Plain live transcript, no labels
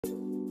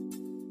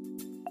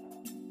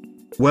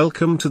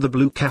Welcome to the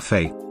Blue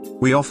Cafe.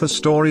 We offer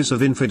stories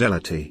of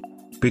infidelity,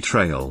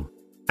 betrayal,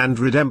 and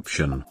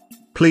redemption.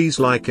 Please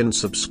like and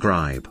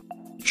subscribe.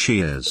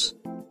 Cheers.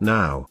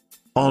 Now,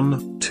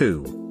 on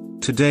to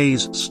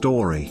today's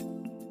story.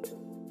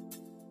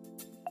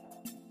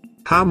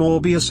 How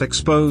Morbius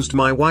exposed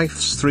my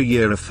wife's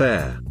 3-year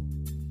affair.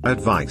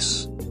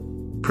 Advice.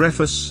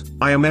 Preface,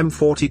 I am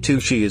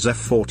M42, she is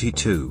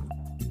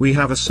F42. We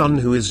have a son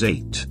who is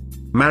 8.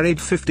 Married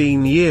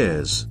 15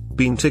 years,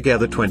 been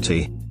together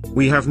 20.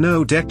 We have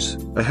no debt,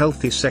 a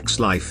healthy sex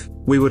life,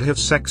 we would have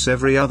sex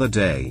every other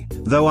day,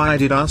 though I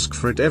did ask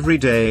for it every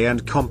day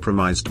and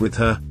compromised with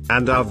her,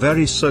 and are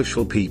very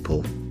social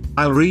people.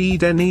 I'll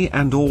read any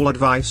and all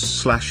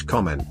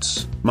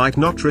advice/comments, might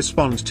not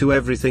respond to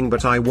everything,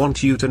 but I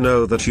want you to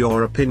know that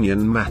your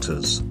opinion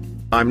matters.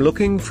 I'm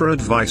looking for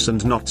advice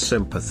and not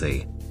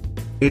sympathy.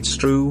 It's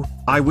true,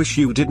 I wish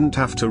you didn't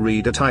have to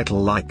read a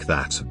title like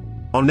that.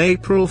 On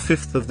April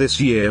 5th of this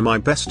year, my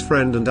best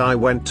friend and I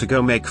went to go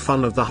make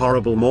fun of the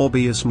horrible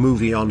Morbius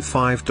movie on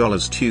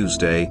 $5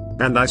 Tuesday,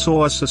 and I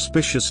saw a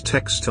suspicious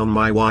text on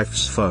my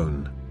wife's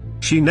phone.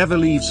 She never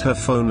leaves her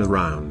phone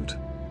around.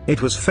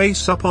 It was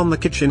face up on the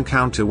kitchen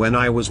counter when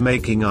I was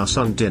making our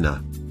son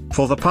dinner.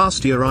 For the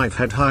past year I've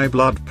had high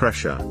blood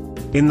pressure.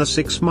 In the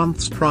 6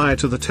 months prior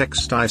to the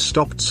text I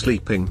stopped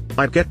sleeping,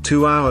 I'd get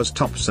 2 hours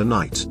tops a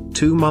night.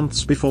 2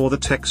 months before the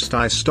text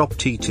I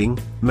stopped eating,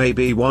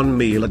 maybe 1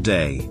 meal a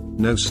day,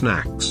 no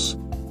snacks.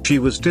 She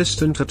was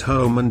distant at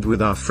home and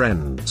with our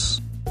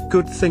friends.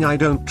 Good thing I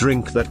don't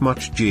drink that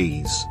much,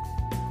 geez.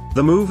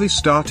 The movie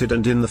started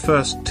and in the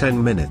first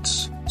 10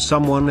 minutes,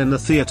 someone in the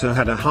theater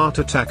had a heart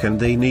attack and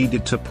they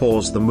needed to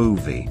pause the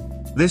movie.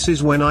 This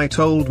is when I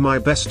told my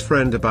best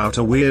friend about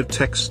a weird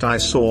text I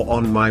saw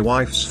on my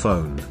wife's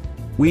phone.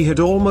 We had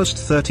almost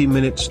 30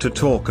 minutes to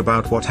talk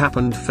about what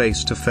happened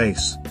face to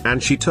face,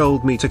 and she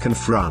told me to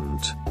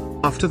confront.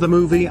 After the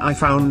movie I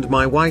found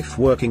my wife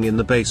working in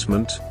the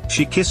basement.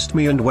 She kissed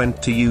me and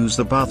went to use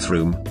the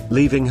bathroom,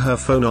 leaving her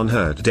phone on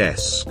her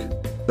desk.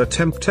 The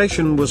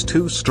temptation was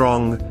too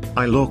strong.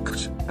 I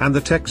looked, and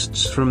the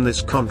texts from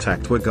this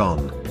contact were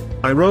gone.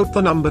 I wrote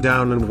the number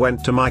down and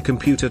went to my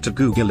computer to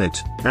Google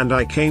it, and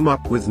I came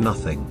up with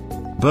nothing.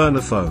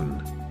 Burner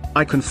phone.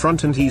 I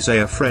confront and he's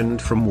a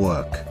friend from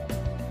work.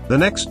 The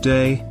next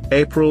day,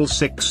 April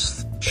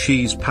 6th,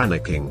 she's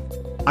panicking.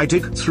 I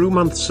dig through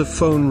months of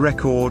phone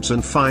records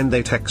and find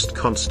they text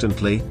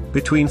constantly,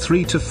 between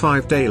 3 to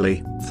 5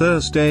 daily,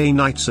 Thursday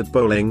nights at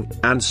bowling,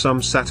 and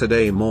some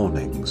Saturday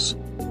mornings.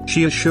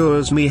 She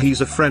assures me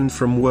he's a friend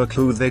from work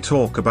who they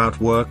talk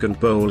about work and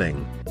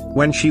bowling.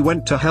 When she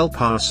went to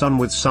help our son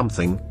with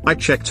something, I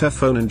checked her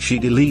phone and she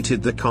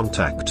deleted the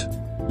contact.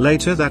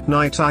 Later that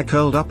night I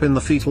curled up in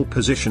the fetal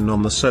position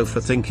on the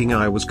sofa thinking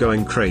I was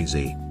going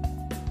crazy.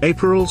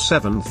 April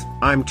 7th,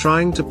 I'm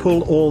trying to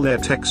pull all their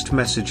text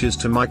messages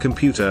to my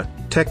computer.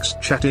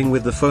 Text chatting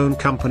with the phone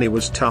company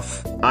was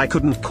tough. I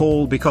couldn't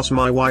call because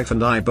my wife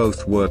and I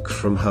both work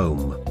from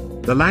home.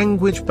 The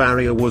language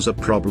barrier was a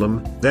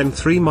problem. Then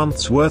 3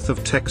 months worth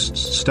of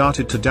texts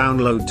started to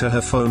download to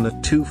her phone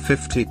at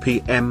 2:50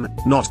 p.m.,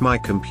 not my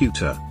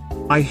computer.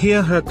 I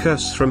hear her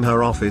curse from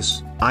her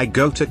office. I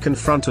go to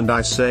confront and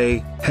I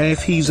say, hey,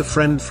 if he's a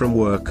friend from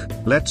work,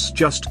 let's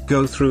just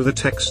go through the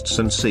texts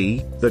and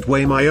see, that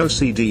way my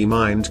OCD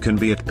mind can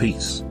be at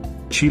peace.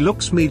 She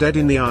looks me dead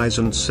in the eyes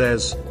and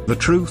says, the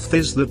truth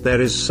is that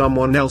there is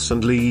someone else,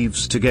 and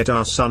leaves to get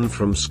our son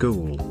from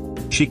school.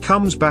 She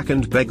comes back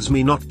and begs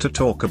me not to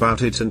talk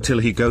about it until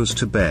he goes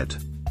to bed.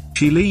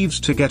 She leaves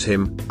to get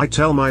him. I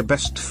tell my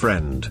best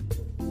friend.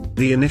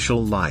 The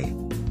initial lie.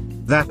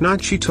 That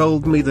night she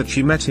told me that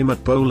she met him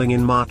at bowling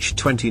in March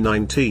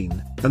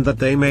 2019, and that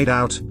they made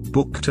out,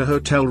 booked a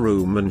hotel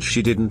room, and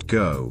she didn't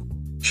go.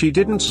 She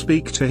didn't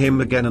speak to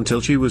him again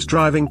until she was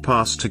driving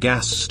past a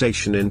gas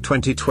station in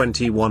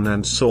 2021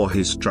 and saw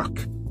his truck.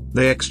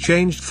 They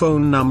exchanged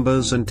phone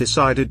numbers and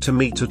decided to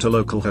meet at a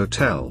local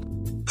hotel.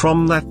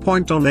 From that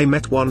point on they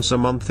met once a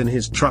month in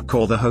his truck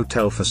or the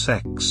hotel for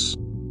sex.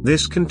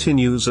 This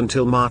continues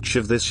until March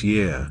of this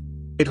year.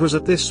 It was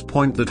at this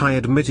point that I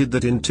admitted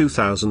that in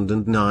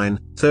 2009,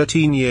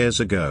 13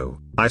 years ago,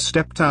 I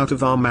stepped out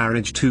of our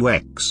marriage to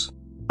X.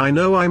 I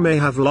know I may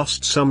have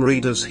lost some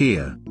readers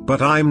here,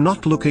 but I'm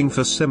not looking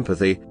for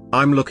sympathy,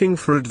 I'm looking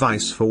for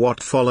advice for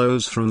what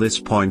follows from this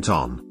point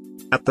on.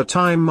 At the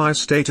time my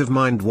state of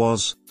mind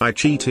was, I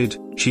cheated,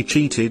 she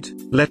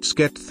cheated, let's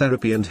get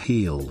therapy and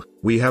heal,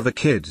 we have a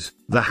kid,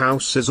 the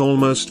house is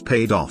almost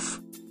paid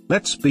off.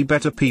 Let's be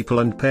better people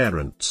and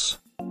parents.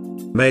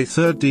 May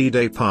 3rd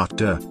D-Day Part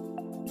 2.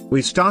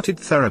 We started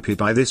therapy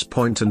by this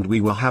point and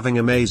we were having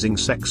amazing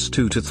sex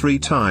 2 to 3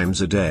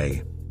 times a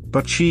day.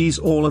 But she's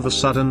all of a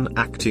sudden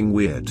acting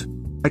weird.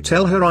 I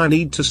tell her I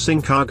need to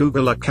sync our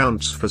Google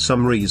accounts for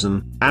some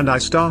reason, and I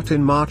start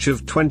in March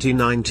of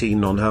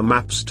 2019 on her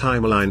Maps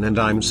timeline and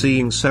I'm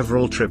seeing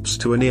several trips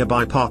to a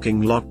nearby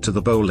parking lot to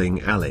the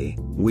bowling alley,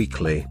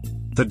 weekly.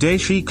 The day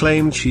she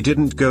claimed she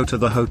didn't go to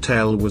the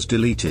hotel was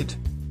deleted.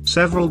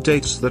 Several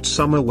dates that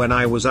summer when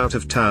I was out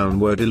of town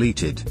were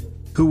deleted.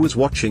 Who was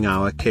watching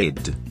our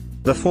kid?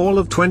 The fall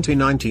of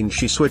 2019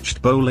 she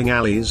switched bowling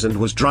alleys and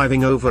was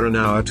driving over an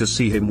hour to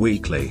see him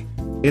weekly.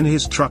 In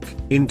his truck,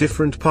 in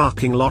different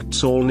parking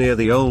lots all near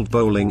the old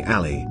bowling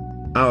alley.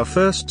 Our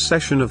first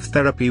session of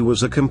therapy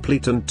was a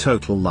complete and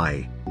total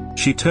lie.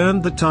 She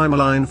turned the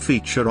timeline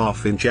feature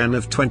off in Jan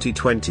of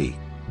 2020.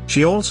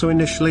 She also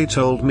initially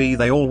told me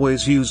they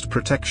always used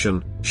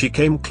protection. She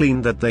came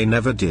clean that they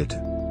never did.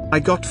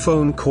 I got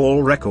phone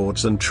call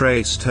records and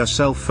traced her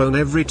cell phone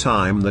every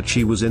time that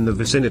she was in the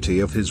vicinity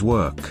of his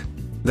work.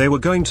 They were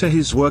going to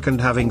his work and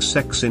having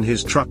sex in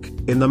his truck,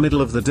 in the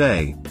middle of the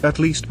day, at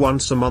least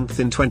once a month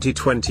in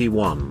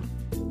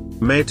 2021.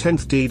 May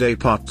 10th D-Day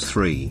Part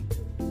 3.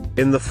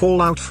 In the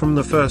fallout from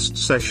the first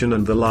session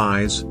and the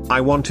lies,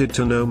 I wanted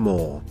to know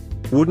more.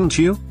 Wouldn't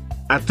you?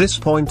 At this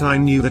point I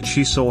knew that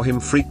she saw him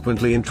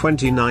frequently in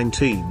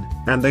 2019,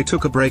 and they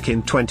took a break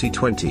in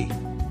 2020.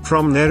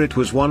 From there it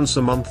was once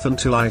a month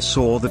until I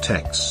saw the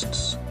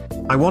texts.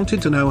 I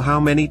wanted to know how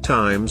many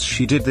times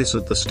she did this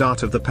at the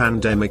start of the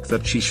pandemic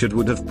that she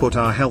would have put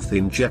our health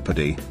in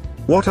jeopardy.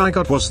 What I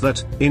got was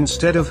that,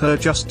 instead of her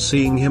just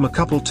seeing him a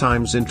couple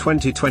times in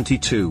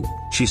 2022,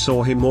 she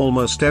saw him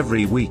almost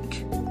every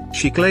week.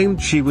 She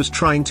claimed she was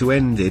trying to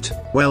end it.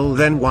 Well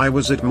then why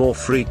was it more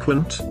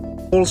frequent?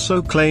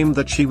 Also claimed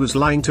that she was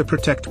lying to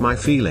protect my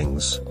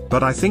feelings,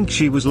 but I think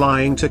she was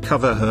lying to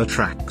cover her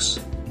tracks.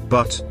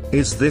 But,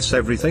 is this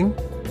everything?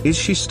 Is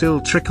she still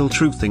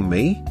trickle-truthing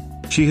me?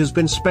 She has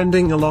been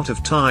spending a lot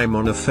of time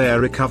on affair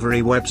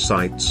recovery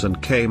websites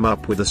and came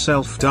up with a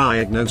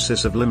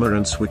self-diagnosis of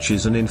limerence, which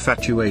is an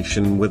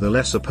infatuation with a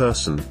lesser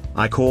person.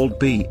 I called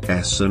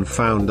BS and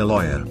found a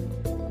lawyer.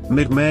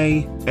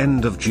 Mid-May,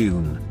 end of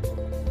June.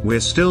 We're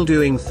still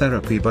doing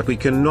therapy, but we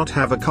cannot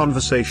have a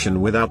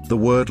conversation without the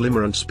word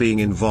limerence being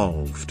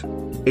involved.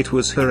 It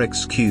was her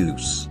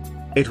excuse.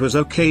 It was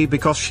okay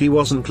because she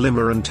wasn't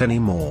limerent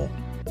anymore.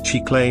 She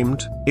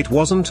claimed, it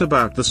wasn't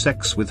about the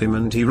sex with him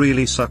and he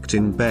really sucked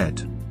in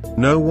bed.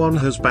 No one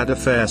has bad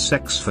affair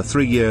sex for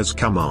 3 years,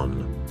 come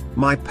on.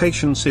 My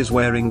patience is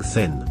wearing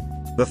thin.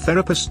 The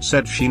therapist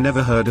said she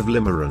never heard of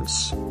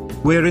limerence.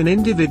 We're in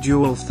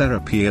individual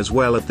therapy as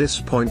well at this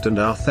point and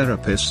our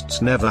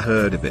therapists never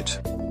heard of it.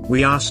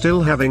 We are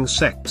still having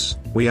sex,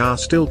 we are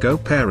still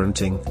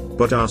co-parenting,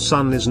 but our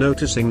son is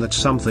noticing that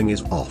something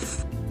is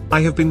off. I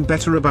have been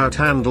better about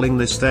handling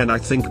this than I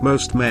think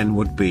most men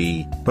would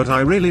be, but I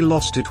really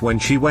lost it when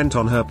she went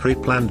on her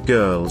pre-planned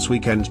girls'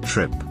 weekend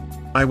trip.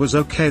 I was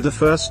okay the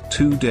first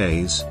 2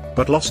 days,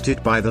 but lost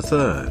it by the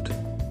third.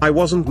 I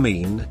wasn't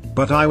mean,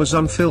 but I was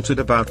unfiltered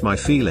about my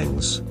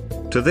feelings.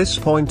 To this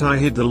point I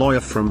hid the lawyer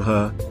from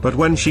her, but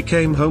when she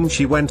came home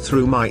she went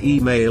through my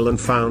email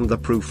and found the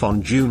proof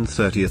on June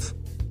 30th.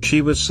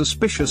 She was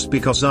suspicious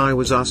because I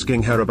was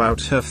asking her about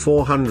her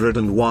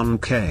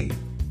 401k.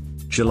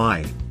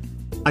 July.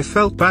 I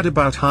felt bad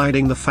about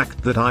hiding the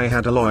fact that I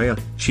had a lawyer.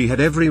 She had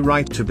every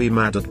right to be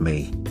mad at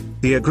me.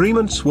 The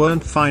agreements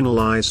weren't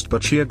finalized,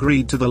 but she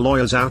agreed to the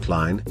lawyer's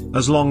outline,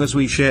 as long as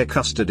we share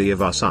custody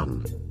of our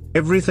son.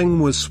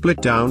 Everything was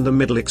split down the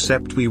middle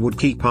except we would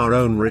keep our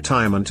own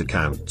retirement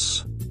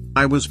accounts.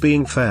 I was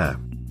being fair.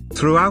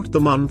 Throughout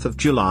the month of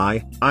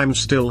July, I'm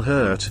still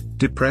hurt,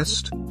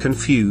 depressed,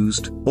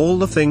 confused, all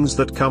the things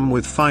that come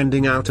with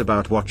finding out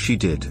about what she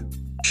did.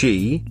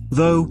 She,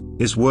 though,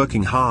 is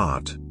working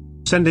hard.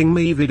 Sending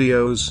me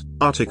videos,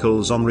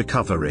 articles on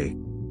recovery,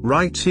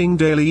 writing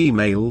daily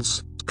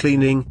emails,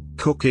 cleaning,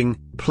 cooking,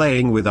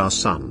 playing with our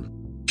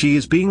son. She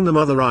is being the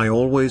mother I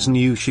always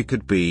knew she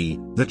could be,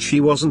 that she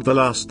wasn't the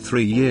last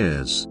 3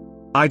 years.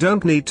 I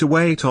don't need to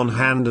wait on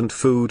hand and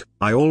food.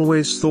 I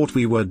always thought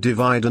we were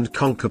divide and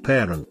conquer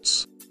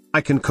parents.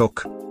 I can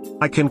cook.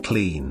 I can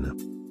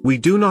clean. We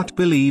do not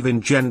believe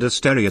in gender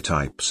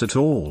stereotypes at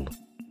all.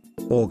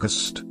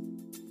 August.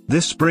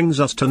 This brings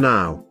us to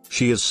now.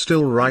 She is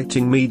still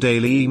writing me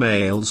daily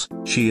emails.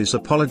 She is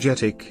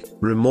apologetic,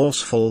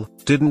 remorseful,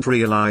 didn't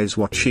realize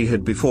what she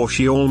had before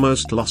she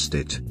almost lost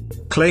it.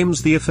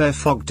 Claims the affair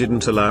fog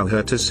didn't allow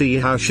her to see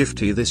how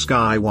shifty this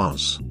guy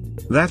was.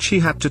 That she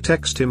had to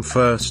text him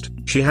first,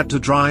 she had to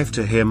drive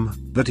to him,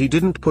 that he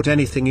didn't put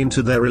anything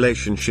into their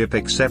relationship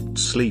except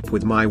sleep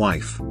with my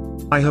wife.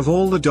 I have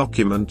all the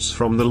documents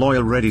from the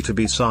lawyer ready to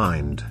be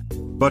signed.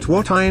 But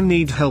what I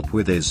need help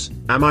with is,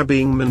 am I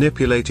being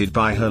manipulated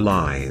by her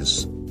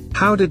lies?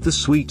 How did the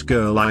sweet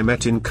girl I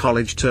met in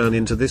college turn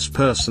into this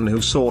person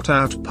who sought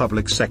out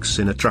public sex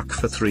in a truck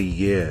for 3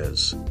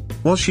 years?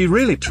 Was she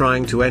really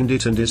trying to end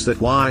it, and is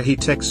that why he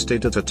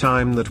texted at a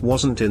time that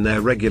wasn't in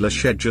their regular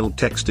scheduled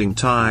texting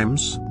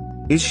times?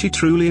 Is she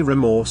truly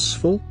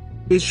remorseful?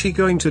 Is she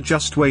going to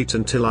just wait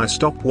until I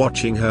stop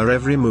watching her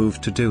every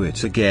move to do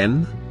it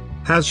again?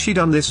 Has she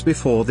done this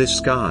before, this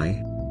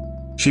guy?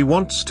 She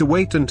wants to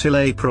wait until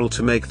April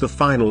to make the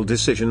final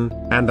decision,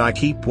 and I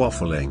keep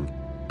waffling.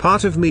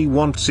 Part of me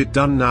wants it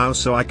done now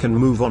so I can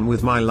move on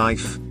with my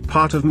life,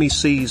 part of me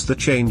sees the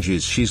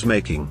changes she's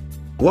making.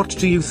 What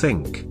do you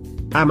think?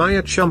 Am I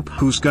a chump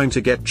who's going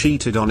to get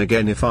cheated on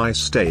again if I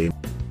stay?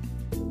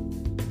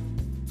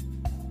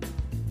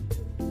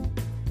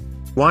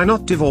 Why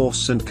not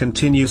divorce and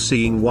continue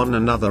seeing one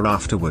another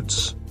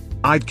afterwards?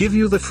 I'd give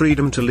you the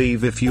freedom to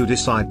leave if you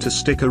decide to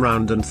stick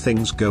around and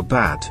things go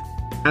bad.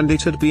 And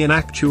it'd be an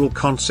actual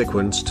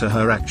consequence to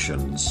her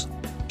actions.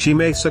 She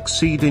may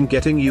succeed in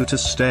getting you to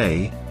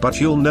stay, but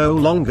you'll no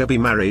longer be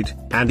married,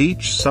 and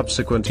each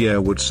subsequent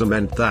year would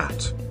cement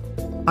that.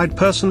 I'd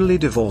personally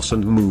divorce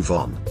and move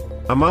on.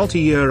 A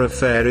multi-year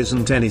affair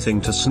isn't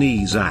anything to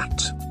sneeze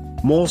at.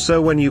 More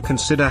so when you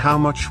consider how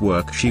much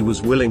work she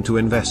was willing to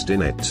invest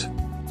in it.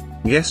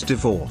 Yes,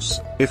 divorce,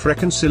 if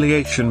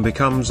reconciliation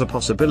becomes a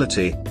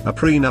possibility, a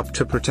prenup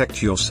to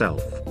protect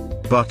yourself.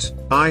 But,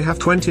 I have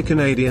 20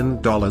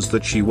 Canadian dollars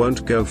that she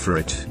won't go for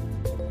it.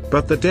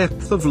 But the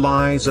depth of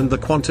lies and the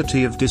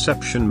quantity of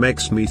deception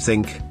makes me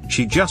think,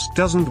 she just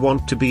doesn't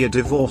want to be a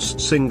divorced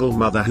single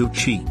mother who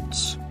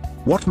cheats.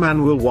 What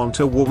man will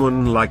want a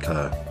woman like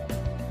her?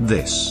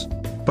 This.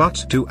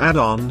 But to add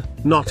on,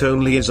 not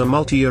only is a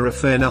multi-year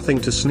affair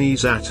nothing to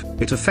sneeze at,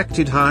 it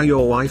affected how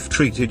your wife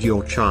treated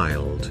your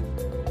child.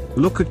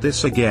 Look at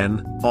this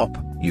again, Op,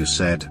 you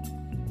said.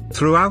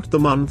 Throughout the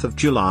month of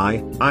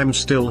July, I'm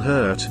still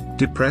hurt,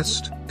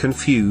 depressed,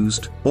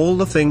 confused, all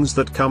the things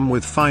that come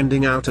with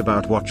finding out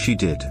about what she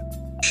did.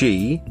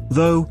 She,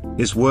 though,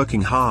 is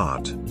working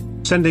hard.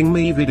 Sending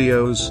me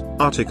videos,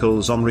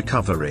 articles on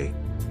recovery.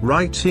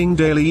 Writing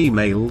daily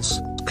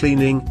emails,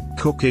 cleaning,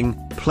 cooking,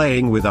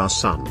 playing with our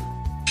son.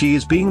 She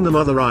is being the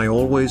mother I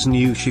always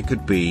knew she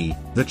could be,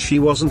 that she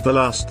wasn't the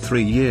last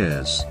 3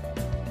 years.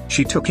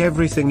 She took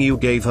everything you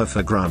gave her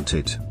for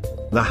granted.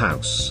 The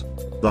house.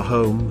 The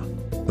home.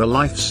 The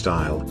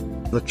lifestyle.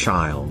 The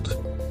child.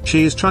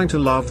 She is trying to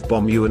love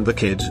bomb you and the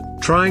kid,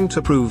 trying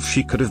to prove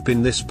she could have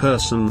been this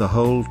person the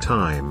whole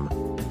time.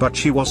 But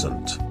she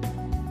wasn't.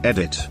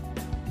 Edit.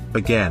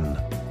 Again.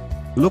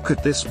 Look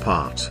at this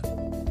part.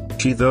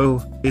 She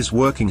though, is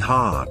working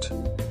hard.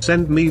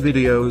 Send me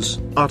videos,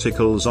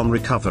 articles on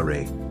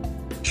recovery.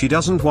 She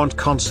doesn't want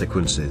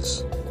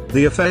consequences.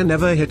 The affair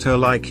never hit her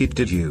like it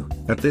did you.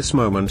 At this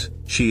moment,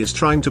 she is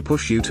trying to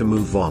push you to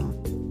move on.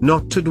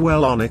 Not to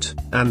dwell on it,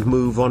 and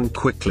move on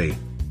quickly.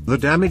 The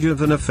damage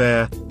of an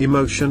affair,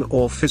 emotion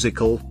or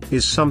physical,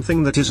 is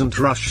something that isn't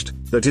rushed,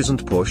 that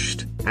isn't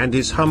pushed, and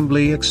is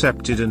humbly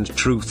accepted and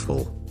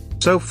truthful.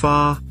 So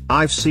far,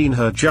 I've seen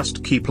her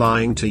just keep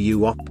lying to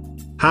you, Op.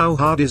 How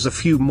hard is a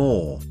few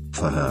more,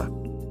 for her?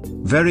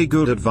 Very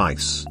good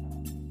advice.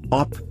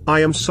 Op, I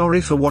am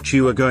sorry for what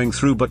you are going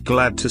through but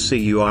glad to see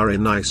you are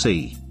in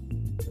IC.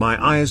 My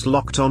eyes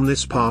locked on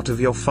this part of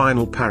your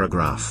final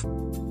paragraph.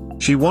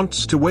 She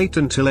wants to wait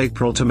until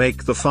April to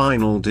make the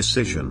final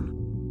decision.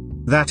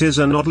 That is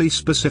an oddly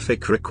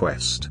specific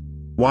request.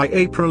 Why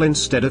April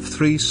instead of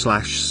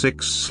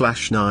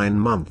 3/6/9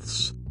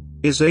 months?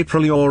 Is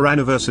April your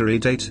anniversary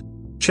date?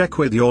 Check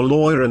with your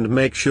lawyer and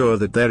make sure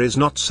that there is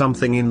not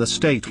something in the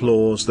state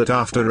laws that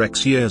after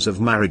X years of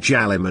marriage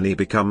alimony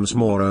becomes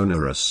more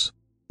onerous.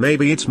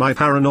 Maybe it's my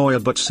paranoia,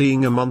 but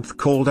seeing a month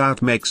called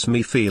out makes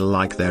me feel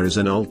like there is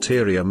an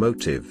ulterior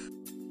motive.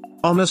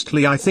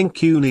 Honestly, I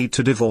think you need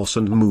to divorce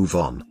and move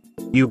on.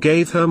 You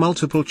gave her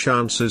multiple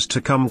chances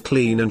to come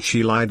clean and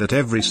she lied at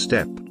every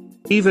step.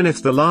 Even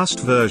if the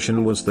last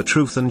version was the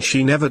truth and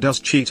she never does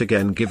cheat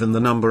again, given the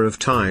number of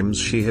times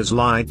she has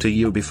lied to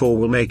you before,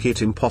 will make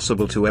it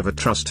impossible to ever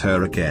trust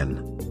her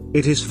again.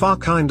 It is far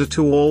kinder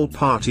to all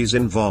parties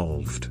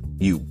involved,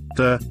 you,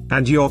 her,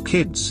 and your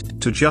kids,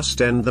 to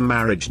just end the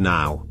marriage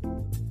now.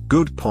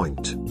 Good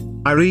point.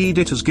 I read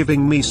it as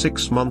giving me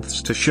 6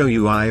 months to show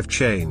you I've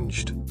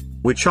changed.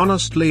 Which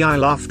honestly I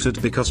laughed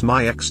at, because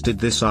my ex did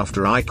this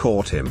after I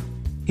caught him.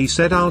 He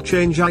said, I'll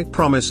change, I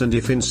promise, and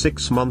if in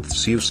 6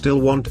 months you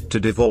still want to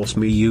divorce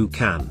me you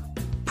can.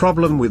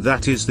 Problem with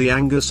that is the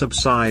anger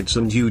subsides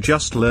and you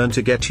just learn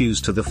to get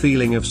used to the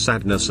feeling of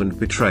sadness and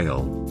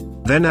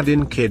betrayal. Then add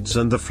in kids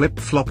and the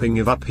flip-flopping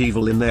of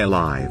upheaval in their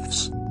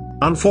lives.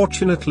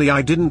 Unfortunately,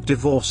 I didn't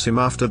divorce him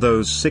after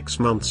those 6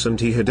 months, and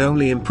he had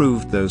only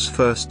improved those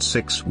first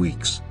 6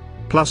 weeks.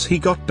 Plus he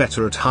got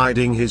better at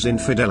hiding his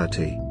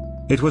infidelity.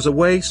 It was a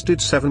wasted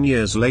 7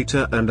 years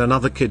later and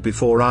another kid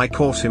before I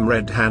caught him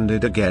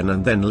red-handed again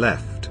and then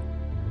left.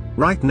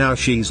 Right now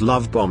she's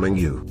love bombing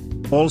you.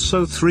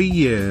 Also, 3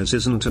 years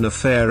isn't an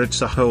affair,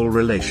 it's a whole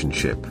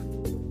relationship.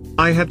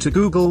 I had to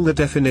Google the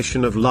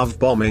definition of love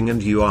bombing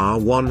and you are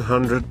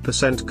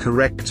 100%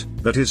 correct,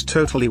 that is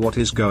totally what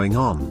is going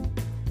on.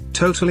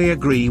 Totally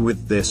agree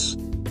with this.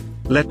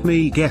 Let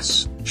me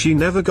guess, she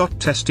never got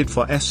tested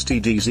for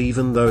STDs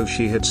even though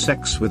she had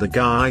sex with a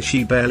guy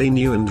she barely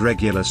knew and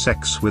regular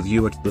sex with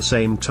you at the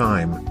same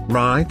time,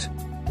 right?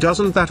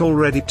 Doesn't that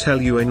already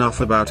tell you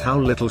enough about how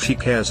little she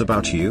cares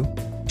about you?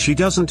 She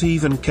doesn't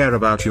even care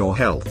about your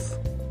health.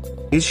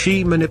 Is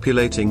she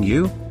manipulating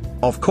you?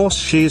 Of course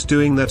she is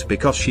doing that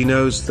because she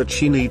knows that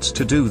she needs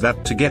to do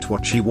that to get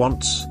what she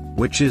wants,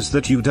 which is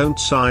that you don't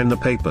sign the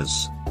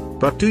papers.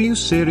 But do you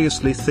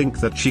seriously think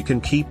that she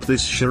can keep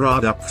this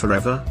charade up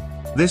forever?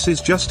 This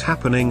is just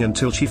happening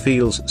until she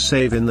feels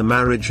safe in the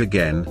marriage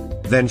again,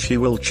 then she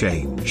will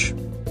change.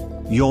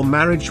 Your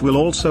marriage will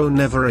also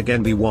never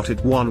again be what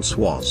it once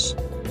was.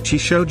 She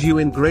showed you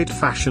in great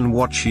fashion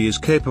what she is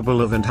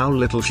capable of and how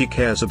little she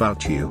cares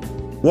about you.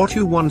 What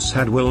you once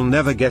had will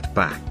never get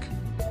back.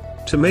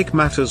 To make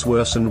matters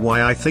worse, and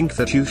why I think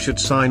that you should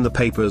sign the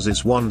papers,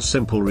 is one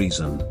simple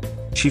reason.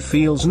 She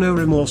feels no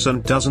remorse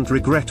and doesn't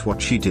regret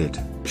what she did,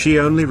 she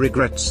only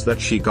regrets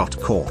that she got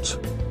caught.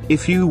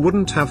 If you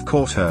wouldn't have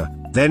caught her,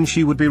 then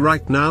she would be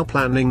right now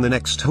planning the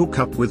next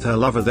hookup with her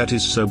lover that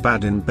is so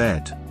bad in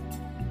bed.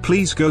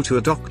 Please go to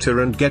a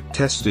doctor and get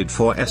tested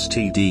for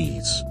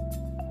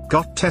STDs.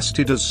 Got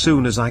tested as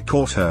soon as I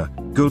caught her,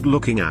 good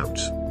looking out.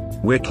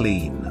 We're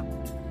clean.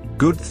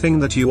 Good thing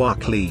that you are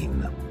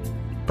clean.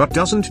 But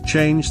doesn't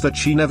change that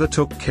she never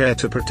took care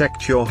to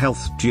protect your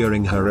health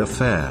during her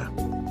affair.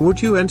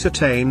 Would you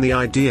entertain the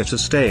idea to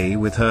stay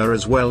with her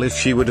as well if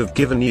she would have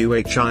given you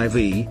HIV,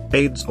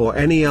 AIDS or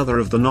any other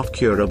of the not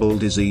curable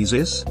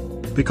diseases?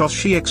 Because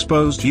she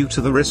exposed you to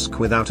the risk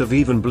without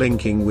even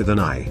blinking with an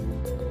eye.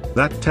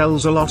 That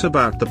tells a lot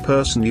about the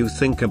person you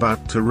think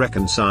about to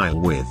reconcile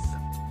with.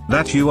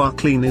 That you are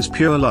clean is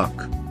pure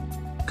luck.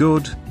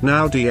 Good,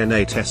 now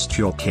DNA test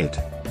your kid.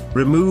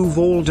 Remove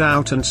all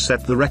doubt and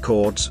set the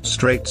records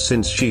straight,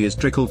 since she is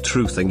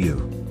trickle-truthing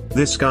you.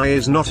 This guy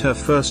is not her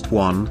first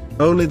one,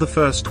 only the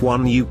first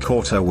one you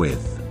caught her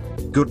with.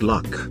 Good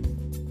luck.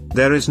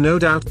 There is no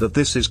doubt that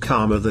this is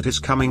karma that is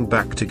coming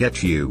back to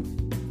get you.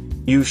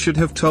 You should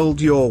have told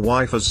your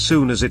wife as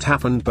soon as it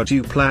happened, but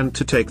you planned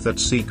to take that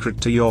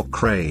secret to your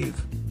grave.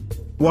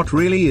 What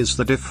really is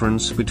the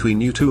difference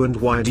between you two, and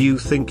why do you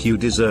think you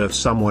deserve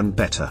someone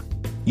better?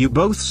 You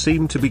both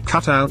seem to be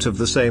cut out of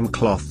the same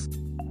cloth.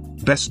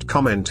 Best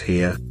comment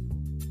here.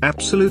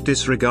 Absolute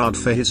disregard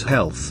for his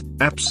health,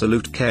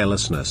 absolute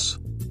carelessness.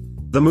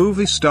 The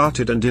movie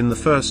started and in the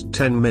first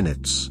 10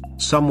 minutes,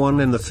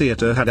 someone in the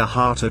theater had a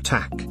heart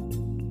attack.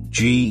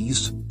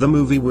 Geez, the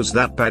movie was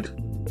that bad?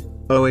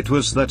 Oh, it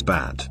was that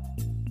bad.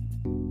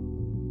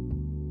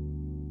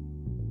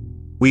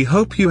 We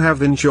hope you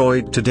have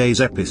enjoyed today's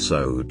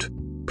episode.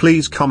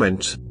 Please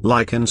comment,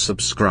 like and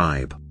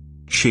subscribe.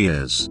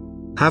 Cheers.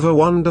 Have a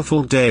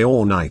wonderful day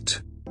or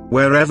night,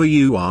 wherever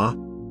you are.